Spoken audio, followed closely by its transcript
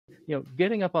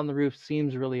getting up on the roof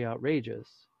seems really outrageous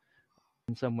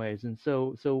in some ways. And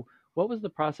so what was the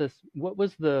process? What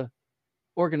was the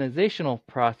organizational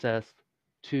process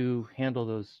to handle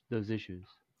those issues?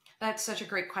 That's such a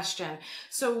great question.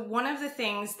 So one of the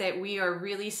things that we are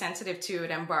really sensitive to at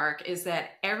Embark is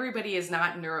that everybody is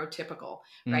not neurotypical,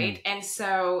 right? And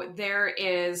so there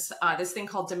is this thing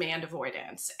called demand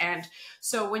avoidance. And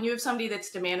so when you have somebody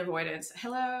that's demand avoidance,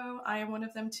 hello, I am one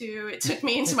of them too. It took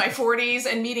me into my 40s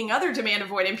and meeting other demand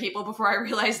avoidant people before I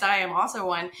realized I am also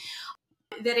one.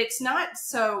 That it's not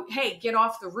so, hey, get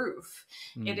off the roof.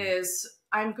 It is,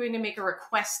 I'm going to make a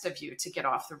request of you to get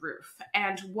off the roof.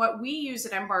 And what we use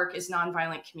at Embark is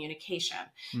nonviolent communication.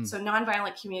 So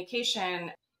nonviolent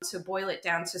communication, to boil it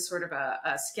down to sort of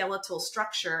a skeletal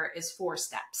structure, is 4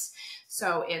 steps.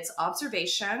 So it's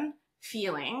observation,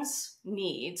 feelings,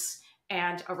 needs,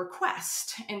 and a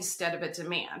request instead of a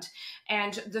demand.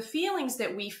 And the feelings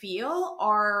that we feel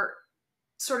are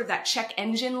sort of that check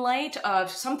engine light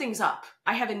of something's up.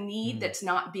 I have a need that's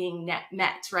not being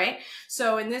met, right?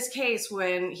 So in this case,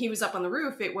 when he was up on the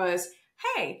roof, it was,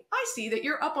 hey, I see that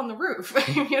you're up on the roof.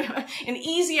 An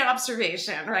easy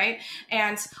observation, right?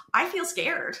 And I feel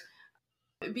scared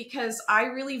because I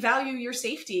really value your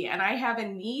safety and I have a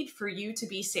need for you to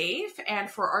be safe and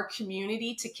for our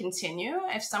community to continue.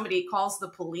 If somebody calls the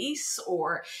police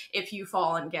or if you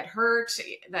fall and get hurt,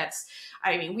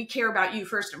 we care about you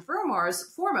first and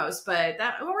foremost, but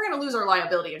we're going to lose our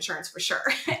liability insurance for sure.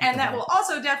 And that will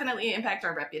also definitely impact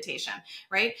our reputation,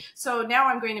 right? So now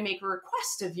I'm going to make a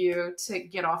request of you to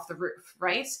get off the roof,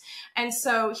 right? And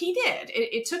so he did.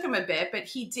 It took him a bit, but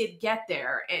he did get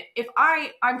there.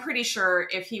 I'm pretty sure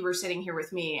if he were sitting here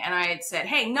with me and I had said,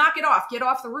 hey, knock it off, get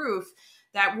off the roof,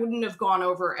 that wouldn't have gone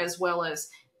over as well as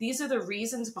these are the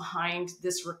reasons behind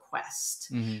this request.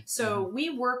 So we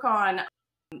work on,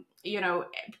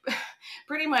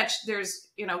 pretty much there's,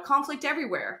 conflict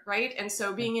everywhere, right? And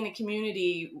so being in a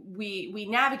community, we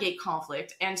navigate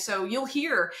conflict. And so you'll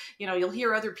hear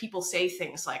other people say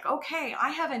things like, okay,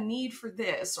 I have a need for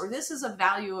this, or this is a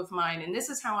value of mine, and this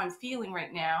is how I'm feeling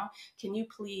right now. Can you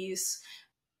please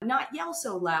not yell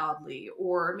so loudly,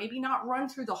 or maybe not run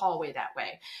through the hallway that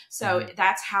way. So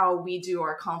that's how we do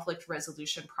our conflict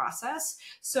resolution process.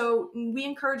 So we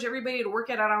encourage everybody to work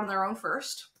it out on their own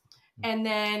first. And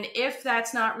then if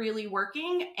that's not really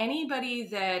working, anybody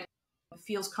that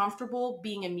feels comfortable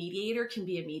being a mediator can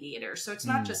be a mediator. So it's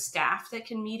not just staff that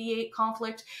can mediate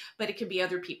conflict, but it can be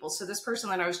other people. So this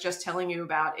person that I was just telling you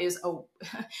about is a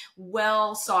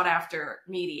well sought after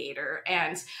mediator.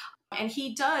 And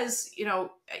he does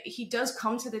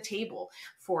come to the table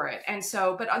for it. And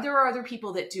so, but there are other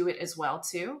people that do it as well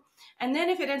too. And then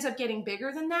if it ends up getting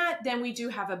bigger than that, then we do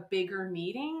have a bigger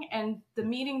meeting. And the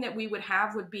meeting that we would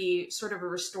have would be sort of a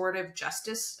restorative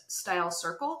justice style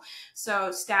circle.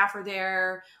 So staff are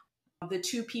there. The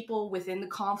 2 people within the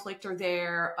conflict are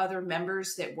there, other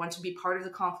members that want to be part of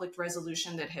the conflict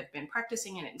resolution that have been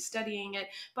practicing it and studying it,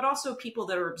 but also people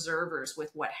that are observers with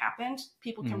what happened.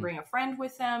 People can bring a friend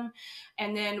with them.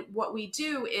 And then what we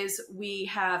do is we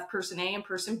have person A and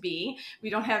person B.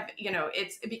 We don't have,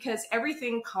 it's because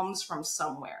everything comes from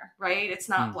somewhere, right? It's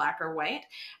not black or white.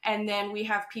 And then we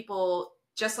have people,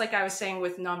 just like I was saying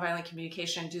with nonviolent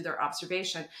communication, do their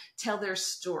observation, tell their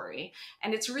story.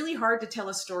 And it's really hard to tell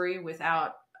a story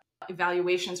without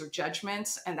evaluations or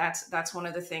judgments. And that's one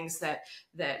of the things that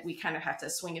we kind of have to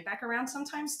swing it back around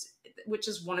sometimes, which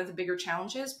is one of the bigger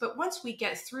challenges. But once we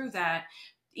get through that,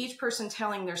 each person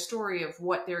telling their story of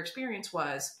what their experience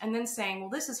was, and then saying, well,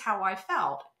 this is how I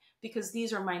felt because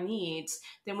these are my needs,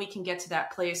 then we can get to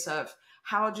that place of,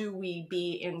 how do we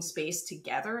be in space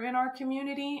together in our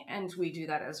community? And we do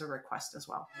that as a request as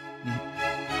well.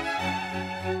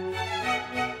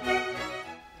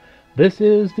 This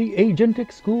is the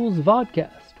Agentic Schools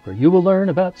Podcast, where you will learn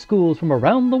about schools from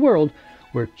around the world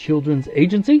where children's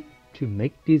agency to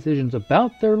make decisions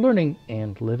about their learning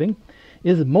and living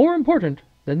is more important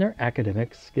than their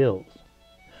academic skills.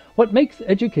 What makes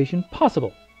education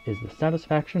possible is the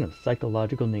satisfaction of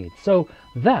psychological needs. So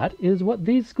that is what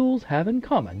these schools have in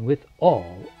common with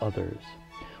all others.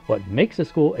 What makes a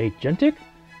school agentic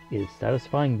is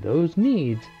satisfying those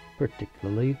needs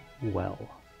particularly well.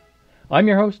 I'm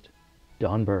your host,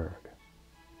 Don Berg.